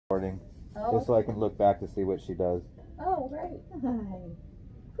recording. Oh, Just so I can look back to see what she does. oh, great. Hi.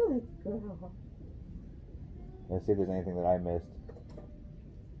 Good girl. Let's see if there's anything that I missed.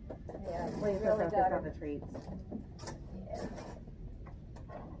 Yeah, Please really don't focus got on her. the treats. Yeah.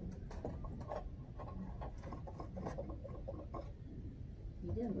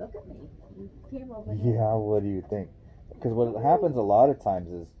 You didn't look at me. You came over here. Yeah, what do you think? Because what happens a lot of times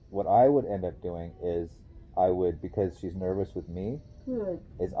is, what I would end up doing is, I would, because she's nervous with me, Good.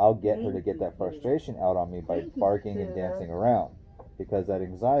 is I'll get her to Thank get you, that frustration out on me by Thank you, barking and Kayla. dancing around. Because that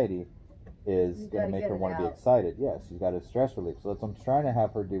anxiety is You going gotta to make get her it want to be out. excited. Yes, she's got a stress relief. So that's what I'm trying to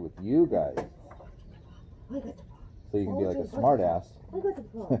have her do with you guys. I got the So you can be like a smart ass. I got the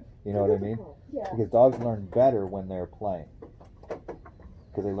ball. You know what I mean? Yeah. Because dogs learn better when they're playing.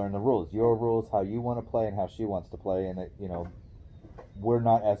 Because they learn the rules. Your rules, how you want to play and how she wants to play. And, it, you know, we're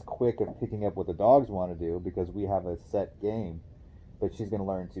not as quick at picking up what the dogs want to do because we have a set game. But she's going to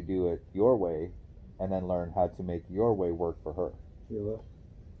learn to do it your way and then learn how to make your way work for her. Kayla.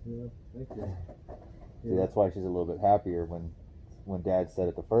 Yeah, thank you. See, that's why she's a little bit happier when Dad said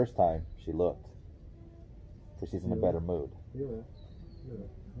it the first time, she looked. Because she's in a better mood. Kayla. Kayla.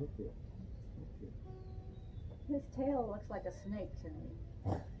 Thank you. His tail looks like a snake to me.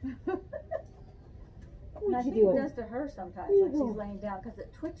 What I you think it doing? does to her sometimes when she's laying down because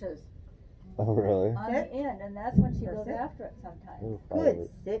it twitches Oh, really? on Sit. the end, and that's when she Or goes sit. after it sometimes. Ooh, Good. probably.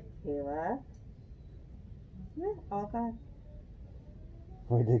 Sit, Kayla. Yeah, all gone.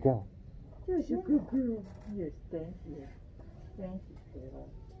 Where'd they go? You're a good girl. Yes, thank you. Thank you, Kayla.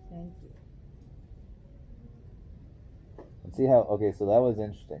 Thank you. And see how, okay, so that was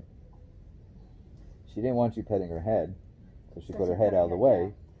interesting. She didn't want you petting her head, so she So put she her head put out of her the head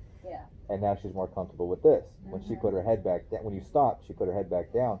way, Yeah. and now she's more comfortable with this. When she Mhm. put her head back down, when you stopped, she put her head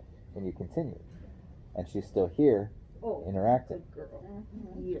back down, and you continued. And she's still here, Oh, interacting. good girl.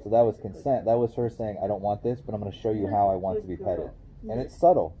 Mm-hmm. Yes, So that was good girl. consent. That was her saying, I don't want this, but I'm going to show you how I want to be Good petted. girl. And Yes. it's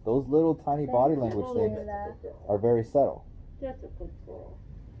subtle. Those little tiny Thank body you, language Kayla. things That's a good girl. are very subtle. That's a good girl.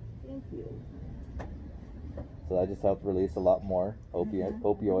 Thank you. So that just helped release a lot more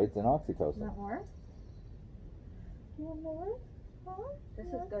opioids and oxytocin. Want more? You want more? Huh? This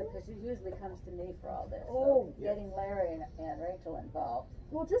is good because she usually comes to me for all this. Oh, So getting Larry and Rachel involved.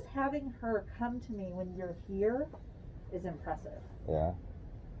 Well, just having her come to me when you're here is impressive. Yeah.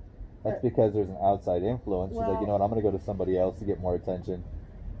 That's because there's an outside influence. She's like, you know what, I'm going to go to somebody else to get more attention.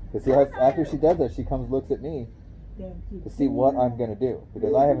 Because see, after she does that, she comes looks at me Thank you. to see what I'm going to do.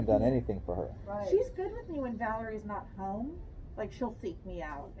 Because I haven't done anything for her. Right. She's good with me when Valerie's not home. Like, she'll seek me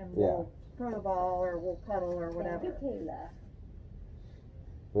out and Yeah. we'll throw the ball or we'll cuddle or whatever. Thank you, Kayla.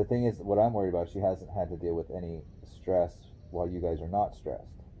 But the thing is, what I'm worried about, she hasn't had to deal with any stress while you guys are not stressed.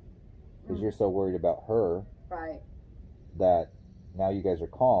 Because you're so worried about her Right. that now you guys are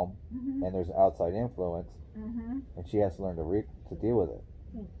calm Mm-hmm. and there's outside influence Mm-hmm. and she has to learn to deal with it.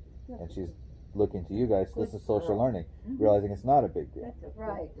 Mm. And she's looking to you guys. This is social girl. learning, Mhm. realizing it's not a big deal. That's a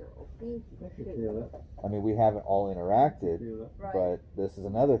Right. good girl. Thank you. Thank you, Kayla. I mean, we haven't all interacted, Kayla. Right. but this is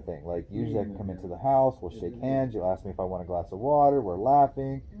another thing. Like, usually I can come into the house, we'll shake hands, you'll ask me if I want a glass of water, we're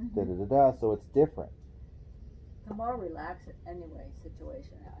laughing, da da da da, so it's different. It's a more relaxed anyway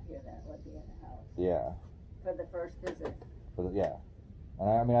situation out here than it would be in the house Yeah. for the first visit. Yeah. And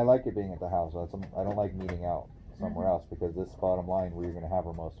I mean, I like it being at the house. I don't like meeting out somewhere else because this is bottom line where you're going to have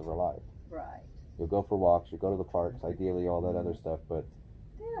her most of her life. Right. You'll go for walks, you'll go to the parks, ideally all that other stuff, but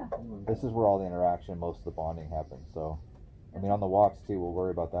Yeah. this is where all the interaction, most of the bonding happens. So, I mean, on the walks too, we'll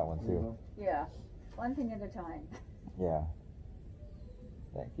worry about that one too. Yeah. One thing at a time. Yeah.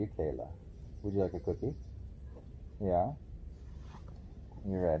 Thank you, Kayla. Would you like a cookie? Yeah.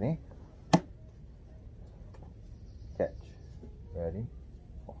 You ready? Catch. Ready?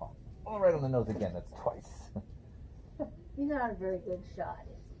 Oh, right on the nose again. That's twice. He's not a very good shot,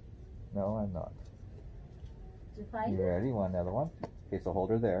 is he? No, I'm not. Did you find You it? ready? Want another one? Okay, so hold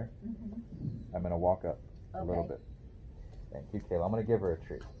her there. Mm-hmm. I'm going to walk up a little Okay. bit. Thank you, Kayla. I'm going to give her a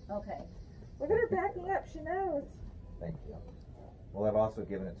treat. Okay. Look at her backing up. She knows. Thank you. Well, I've also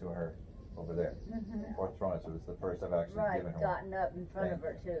given it to her over there. Mm-hmm. Or thrown it, so it's the first I've actually Right. given her. Gotten up in front of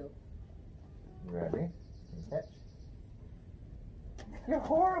Thank her too. You ready? Can you catch? You're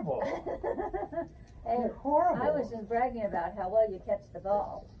horrible. Hey, You're horrible. I was just bragging about how well you catch the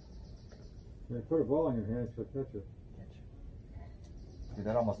ball. Yeah, put a ball in your hand, she'll catch it. Dude,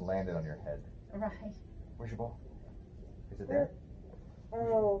 that almost landed on your head. Right. Where's your ball? Is it there?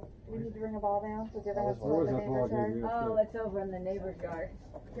 Oh, we need to bring a ball down so giving us Where was the that ball neighbor's I gave yard. you? Oh, it's over in the neighbor's yard.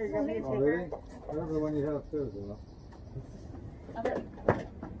 Here, you want me to Oh, take really? her? Whatever the one you have too, though. Okay.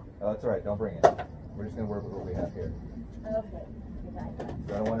 Oh, that's all right. Don't bring it. We're just going to work with what we have here. Okay.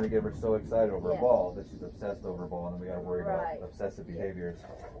 So I don't want her to get her so excited over Yeah. a ball that she's obsessed over a ball, and then we got to worry Right. about obsessive behaviors.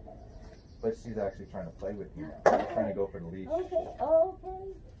 But she's actually trying to play with you now. She's trying to go for the leash. Okay,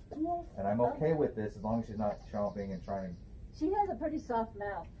 okay, yes. And I'm okay with this as long as she's not chomping and trying She has a pretty soft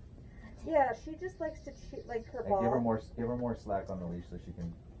mouth. Yeah, she just likes to chew like her and ball. give her more slack on the leash so she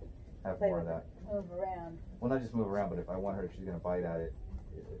can have Play more of with that. Move around. Well, not just move around, but if I want her, if she's gonna bite at it,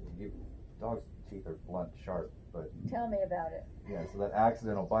 dogs' teeth are blunt, sharp. But Tell me about it. yeah, so that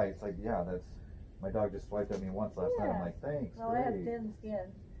accidental bite, it's like, yeah, that's my dog just swiped at me once last night. I'm Yeah. like, thanks, Well, I have great. thin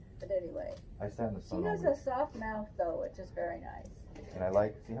skin. But anyway. I sat in the She sun all has week, a soft mouth though, which is very nice. and I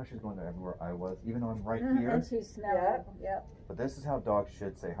like see how she's going to everywhere I was, even though I'm right And here. she's smelling. Yep. But this is how dogs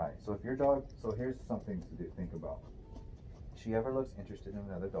should say hi. So if your dog, so here's something to think about. If she ever looks interested in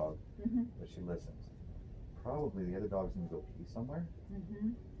another dog, Mhm. but she listens, probably the other dog's gonna go pee somewhere.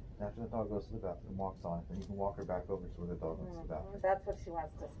 Mhm. After the dog goes to the bathroom, walks on it, then you can walk her back over to where the dog wants to the bathroom. That's what she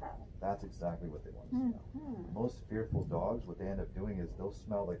wants to smell. That's exactly what they want to smell. Mhm. Most fearful dogs, what they end up doing is they'll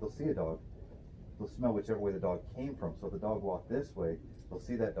smell, like they'll see a dog, they'll smell whichever way the dog came from. So if the dog walked this way, they'll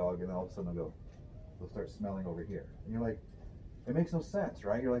see that dog, and then all of a sudden they'll start smelling over here. And you're like, it makes no sense,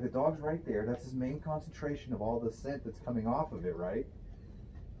 right? You're like, the dog's right there. That's his main concentration of all the scent that's coming off of it, right?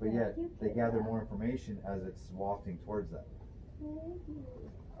 But yet they gather more information as it's wafting towards them.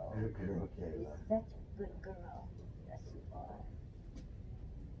 Good girl, Kayla. Such a good girl. Yes, you are.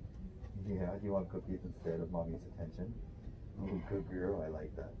 Yeah, do you want cookies instead of mommy's attention? Oh, good girl, I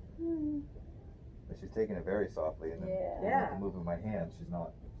like that. But she's taking it very softly, and then Yeah. with the movement of my hands, she's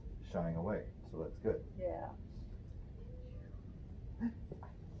not shying away, so that's good. Yeah.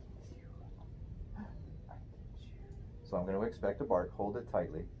 So I'm going to expect a bark. Hold it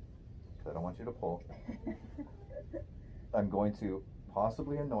tightly, because I don't want you to pull. I'm going to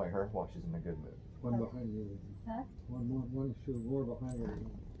possibly annoy her while she's in a good mood. One behind you. Huh? One shoe more behind you.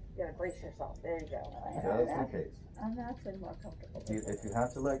 You gotta brace yourself. There you go. Just in case. I'm actually more comfortable. If you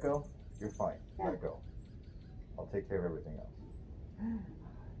have to let go, you're fine. Let go. I'll take care of everything else.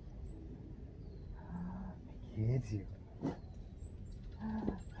 I get you.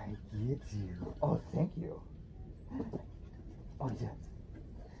 I get you. Oh, thank you. Oh, yes.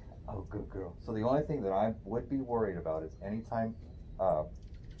 Oh, good girl. So the only thing that I would be worried about is anytime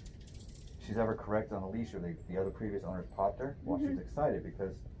she's ever corrected on a leash or the other previous owners popped her, well, she's excited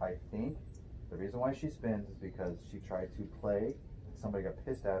because I think the reason why she spins is because she tried to play and somebody got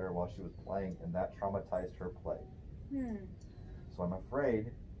pissed at her while she was playing, and that traumatized her play. So I'm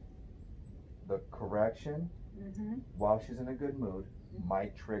afraid the correction while she's in a good mood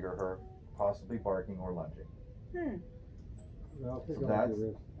might trigger her possibly barking or lunging. I'll pick So on that's your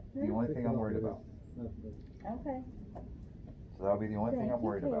wrist. the only thing I'm worried about. That's good. Okay. So that'll be the only thing Thank I'm you,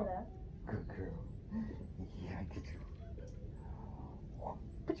 worried about. Kayla. Good girl. Yeah, I get you.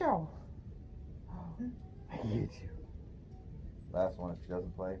 Pachow. I get you. Last one, if she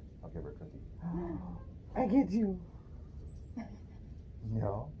doesn't play, I'll give her a cookie. I get you.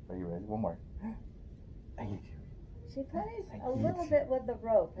 No? Are you ready? One more. I get you. She plays I a little get bit with the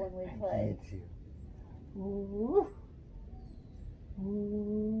rope when we I play. get you. Ooh.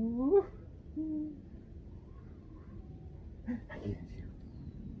 Ooh. I get you.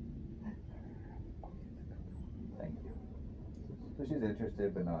 Thank you. So she's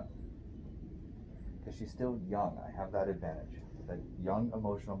interested, but not. Because she's still young. I have that advantage. That young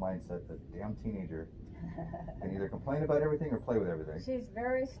emotional mindset, that damn teenager can either complain about everything or play with everything. She's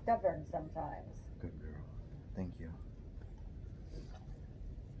very stubborn sometimes. Good girl. Thank you.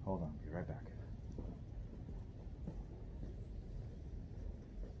 Hold on, be right back.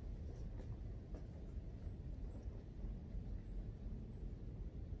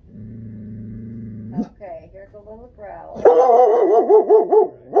 Okay, here's a little growl.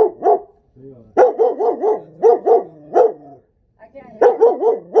 Yeah. I can't hear it.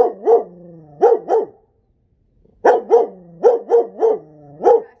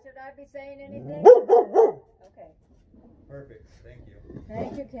 Should I be saying anything? Okay. Perfect. Thank you.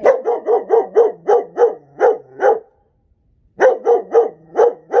 Thank you, Kayla.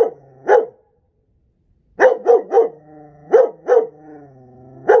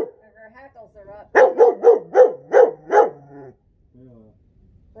 Her hackles are up. Yeah.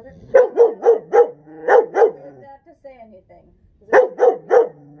 Let it There's not to say anything.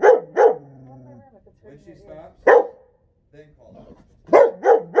 When she stops, then call out.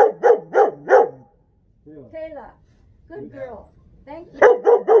 Yeah. Kayla, good girl. Thank you. Kayla.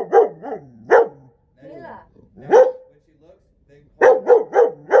 Now, when she looks, then call out.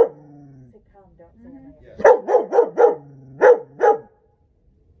 Say calm, don't say anything. Yeah.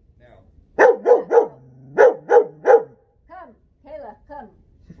 Now. Come, Kayla.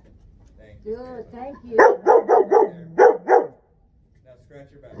 Good, thank you. There. Now scratch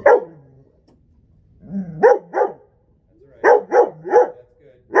your back. That's alright. That's good.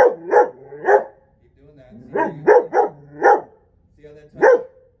 Keep doing that. See how that touch is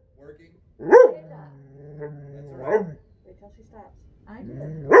working? Kayla, That's alright. Wait till she stops. I did.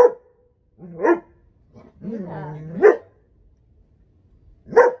 Kayla.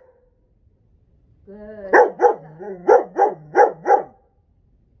 Good. Kayla.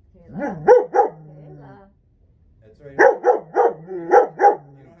 Kayla. That's right. You don't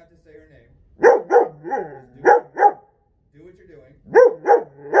have to say her name. Just do what you're doing.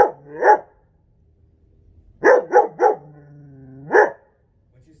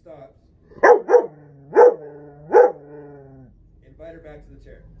 When she stops, invite her back to the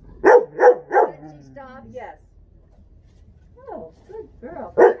chair. Did she stop? Yes. Oh, good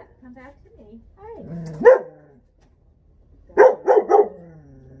girl. Come back to me. Hey.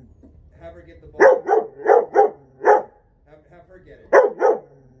 Have her get the ball. Have her get it.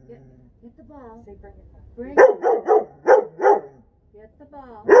 Get the ball. Say bring it back. Bring it. Get the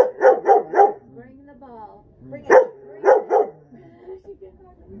ball. Bring the ball. Bring it. Bring it. She did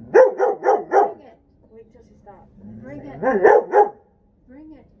not. Bring it. Wait till she stops. Bring it. Bring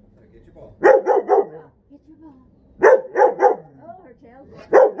it. Now get your ball. Get your ball. Oh, her tail's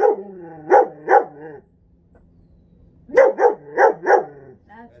That's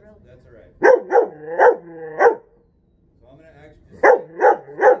real. That's alright. So I'm gonna actually just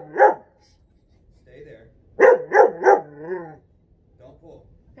stay there. Don't pull.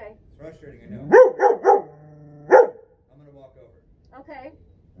 Okay. It's frustrating, I know. I'm gonna walk over. Okay.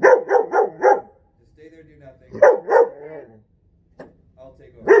 Just stay there, do nothing. I'll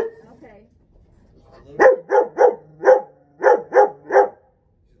take over. Okay. A little bit.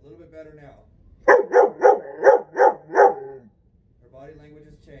 She's a little bit better now. Her body language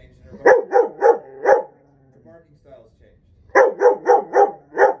has changed and her barking style has changed. So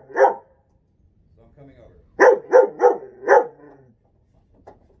I'm coming over.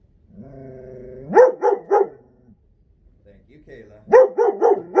 Thank you, Kayla.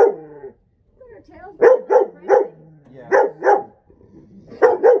 Her tail's crazy. Yeah.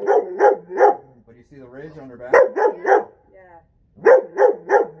 But you see the ridge on her back? Yeah. Yeah. Thank you,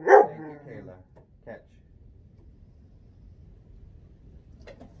 Kayla. Catch.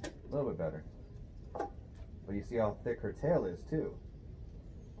 A little bit better. But you see how thick her tail is too.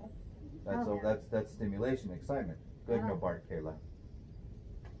 That's stimulation, excitement. Good, no bark, Kayla.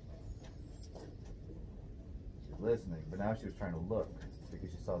 She's listening, but now she was trying to look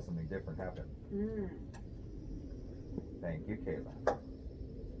because she saw something different happen. Mm. Thank you, Kayla.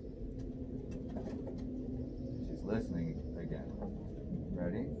 She's listening again.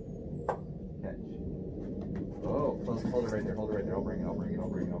 Ready? Catch. Oh, hold it right there. Hold it right there. I'll bring it.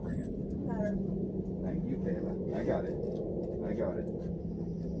 Better. Thank you, Kayla. I got it.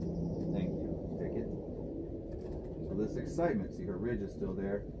 Thank you. Take it. So this excitement, see her ridge is still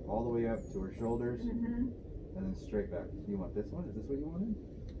there, all the way up to her shoulders, Mm-hmm. and then straight back. You want this one? Is this what you wanted?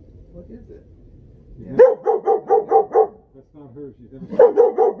 What is it? Yeah. That's not her. She's in No,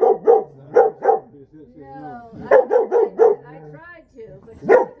 I tried to, but she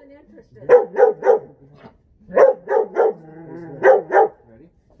wasn't interested. Ready?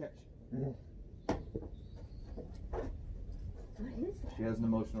 Catch. What is that? She has an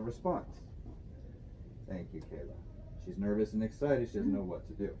emotional response. Thank you, Kayla. She's nervous and excited. She doesn't know what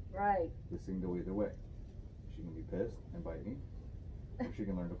to do. Right. This can go either way. She can be pissed and bite me, or she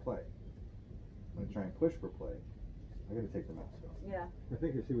can learn to play. I'm going to try and push for play. I got to take the mouse off. Yeah. I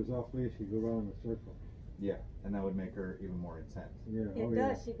think if she was off leash, she'd go around in a circle. Yeah, and that would make her even more intense. Yeah. It Oh,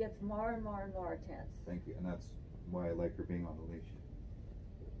 does. She gets more and more and more intense. Thank you, and that's why I like her being on the leash.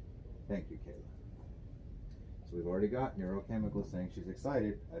 Thank you, Kayla. So we've already got neurochemicals saying she's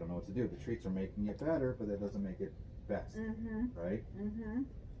excited. I don't know what to do. The treats are making it better, but that doesn't make it best, Mm-hmm. right? Mm-hmm.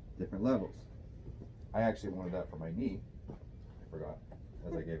 Different levels. I actually wanted that for my knee. I forgot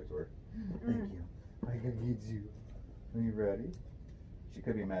as I gave it to her. Thank you. I need you. Are you ready? She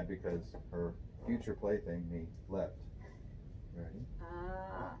could be mad because her future plaything, me, left. Ready?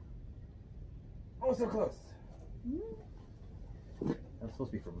 Ah. Oh, so close. That's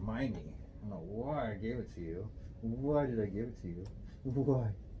supposed to be for my knee. I don't know why I gave it to you. Why did I give it to you? Why?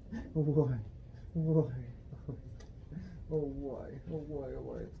 Why? Why? Oh, why? Oh, why? Oh,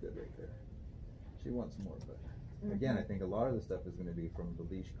 why? It's good right there. She wants more, but again, I think a lot of the stuff is going to be from the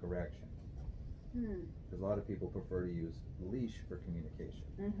leash correction. Because a lot of people prefer to use the leash for communication.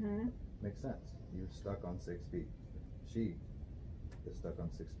 Mm-hmm. Makes sense. You're stuck on 6 feet. She is stuck on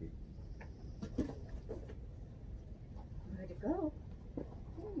 6 feet. Where'd it go? There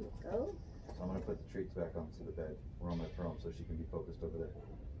you go. So I'm going to put the treats back onto the bed, or I'm going to throw them so she can be focused over there.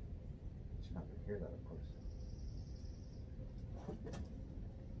 She's not going to hear that, of course.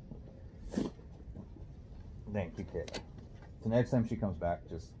 Thank you, Kayla. So next time she comes back,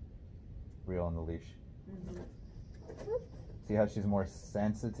 just reel on the leash. See how she's more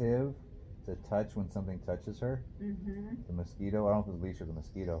sensitive to touch when something touches her? The mosquito, I don't know if it's a leash or the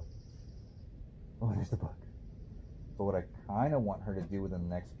mosquito. Oh, there's the bug. But what I kind of want her to do within the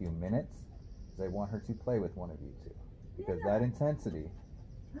next few minutes is I want her to play with one of you two. Because that intensity,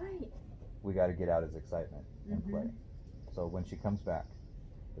 we got to get out as excitement and play. So when she comes back,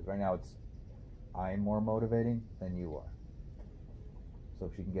 because right now I'm more motivating than you are. So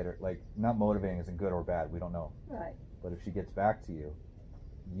if she can get her, like, not motivating isn't good or bad, we don't know. Right. But if she gets back to you,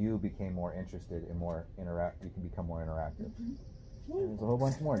 you became more interested and more you can become more interactive. And there's a whole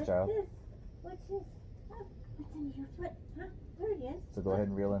bunch more, child. What's this? Oh, what's under your foot? Huh? There it is. So go ahead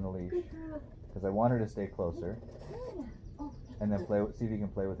and reel in the leash. Good girl. Because I want her to stay closer. Oh, And then see if you can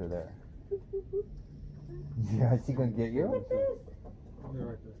play with her there. Yeah, is she going to get you? What's this? You're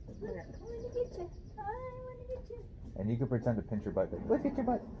right there. I want to get you. I want to get you. And you can pretend to pinch her butt. Look at your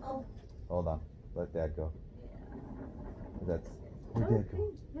butt. Oh. Hold on. Let Dad go. That's... Oh, Where Dad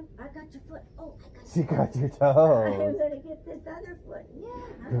go? yep, I got your foot. Oh, I got She got your I'm toes. going to get this other foot.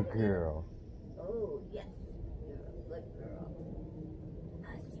 Yeah. Good girl. Oh, yes. You're a good girl.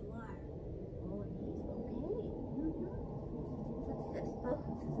 Yes, you are. Oh, he's okay. What's this? Oh,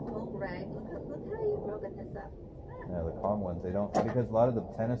 this is an old rag. Look how you've broken this up. Yeah, the Kong ones, they don't... Because a lot of the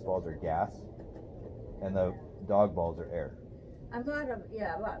tennis balls are gas. And the dog balls are air. I've got a,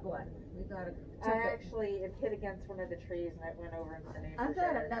 what one? We got a... It hit against one of the trees and it went over into the neighbor's I've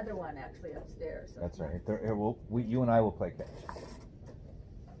got yard. another one actually upstairs. So That's right. You and I will play catch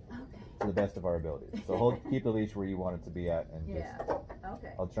Okay. to the best of our abilities. So keep the leash where you want it to be at, and Yeah. just,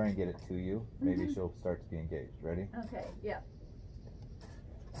 Okay. I'll try and get it to you. Maybe she'll start to be engaged. Ready? Okay. Yeah.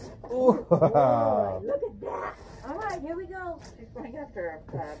 Ooh. Oh, look at that. All right, here we go. She's going after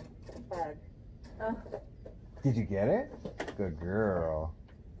a bug. Oh, Did you get it? Good girl.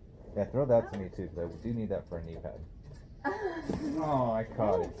 Yeah, throw that to me too, because I do need that for a knee pad. Oh, I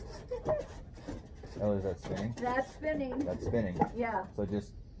caught it. Oh, is that spinning? that's spinning. That's spinning. Yeah. So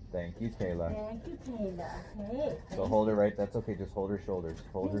just, thank you, Kayla. Thank you, Kayla. Hey. So hold her right, that's okay, just hold her shoulders.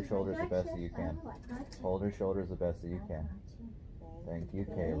 Hold her shoulders the best that you can. Oh, I got you. Hold her shoulders the best that you can. Thank you,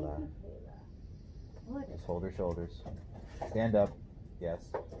 Kayla. Thank you, Kayla. What? Just hold her shoulders. Stand up, yes.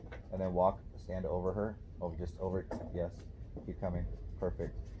 And then walk, stand over her. Just over, yes. Keep coming.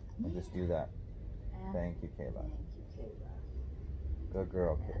 Perfect. And just do that. Thank you, Kayla. Thank you, Kayla. Good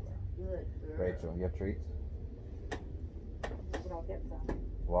girl, Kayla. Good girl. Rachel, you have treats? But I'll get some.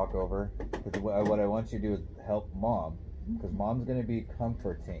 Walk over. Because what I want you to do is help Mom. Because Mom's going to be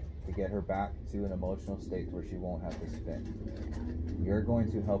comforting to get her back to an emotional state where she won't have to spin. You're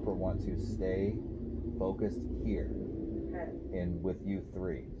going to help her want to stay focused here with you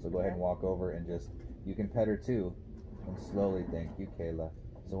three. So go ahead and walk over and just, you can pet her too. And slowly, thank you, Kayla.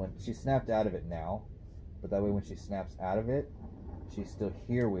 So when she snapped out of it now, but that way when she snaps out of it, she's still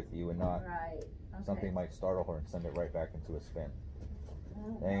here with you and not Right. Okay. something might startle her and send it right back into a spin.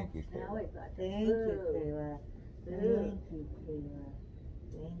 Oh, Thank you, Now Kayla. we've got the Thank food. you, Kayla. Thank you, Kayla.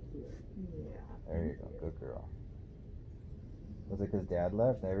 Thank you. Yeah. There you go, good girl. Was it because Dad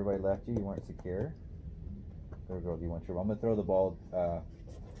left and everybody left you? You weren't secure? Good girl, do you want your... I'm going to throw the ball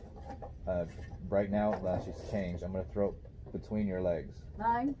right now. Last she's changed. I'm going to throw it between your legs.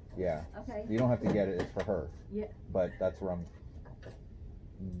 Mine? Yeah. Okay. You don't have to get it. It's for her. Yeah. But that's where I'm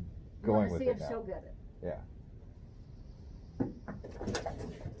You going wanna with see it if now. she'll get it. Yeah.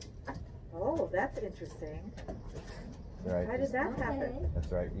 Oh, that's interesting. Right. How did that happen? Okay.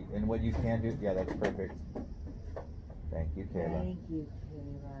 That's right. And what you can do, yeah, that's perfect. Thank you, Kayla. Thank you,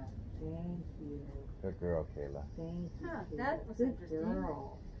 Kayla. Thank you. Good girl, Kayla. Thank you. Huh, Kayla. that was Good interesting.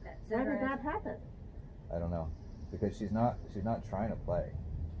 girl. That's How did interesting. that happen? I don't know. Because she's not trying to play.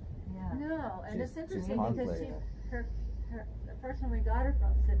 Yeah. No, and She's- it's interesting she's because conflict. the person we got her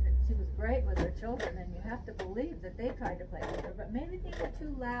from said that she was great with her children, and you have to believe that they tried to play with her, but maybe they were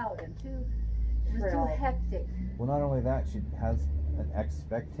too loud and it was Shrill. too hectic. Well, not only that, she has an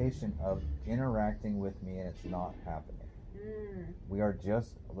expectation of interacting with me, and it's not happening. We are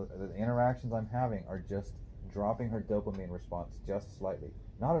just, the interactions I'm having are just dropping her dopamine response just slightly.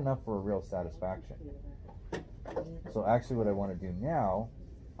 Not enough for a real satisfaction. So actually what I want to do now,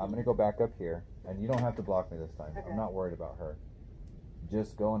 I'm going to go back up here, and you don't have to block me this time. Okay. I'm not worried about her.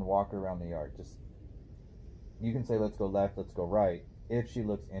 Just go and walk around the yard. You can say let's go left, let's go right, if she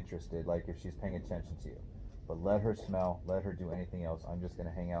looks interested, like if she's paying attention to you. But let her smell. Let her do anything else. I'm just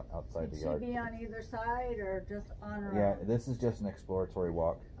gonna hang out outside Could the she yard. be on either side or just on her Yeah, own? this is just an exploratory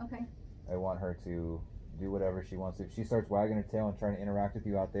walk. Okay. I want her to do whatever she wants. If she starts wagging her tail and trying to interact with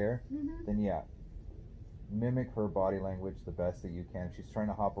you out there, Mm-hmm. then yeah, mimic her body language the best that you can. If she's trying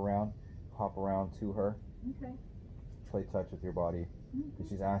to hop around to her. Okay. Play touch with your body. Mm-hmm. If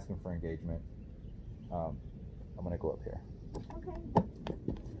she's asking for engagement, I'm gonna go up here. Okay.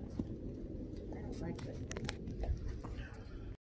 I don't like this.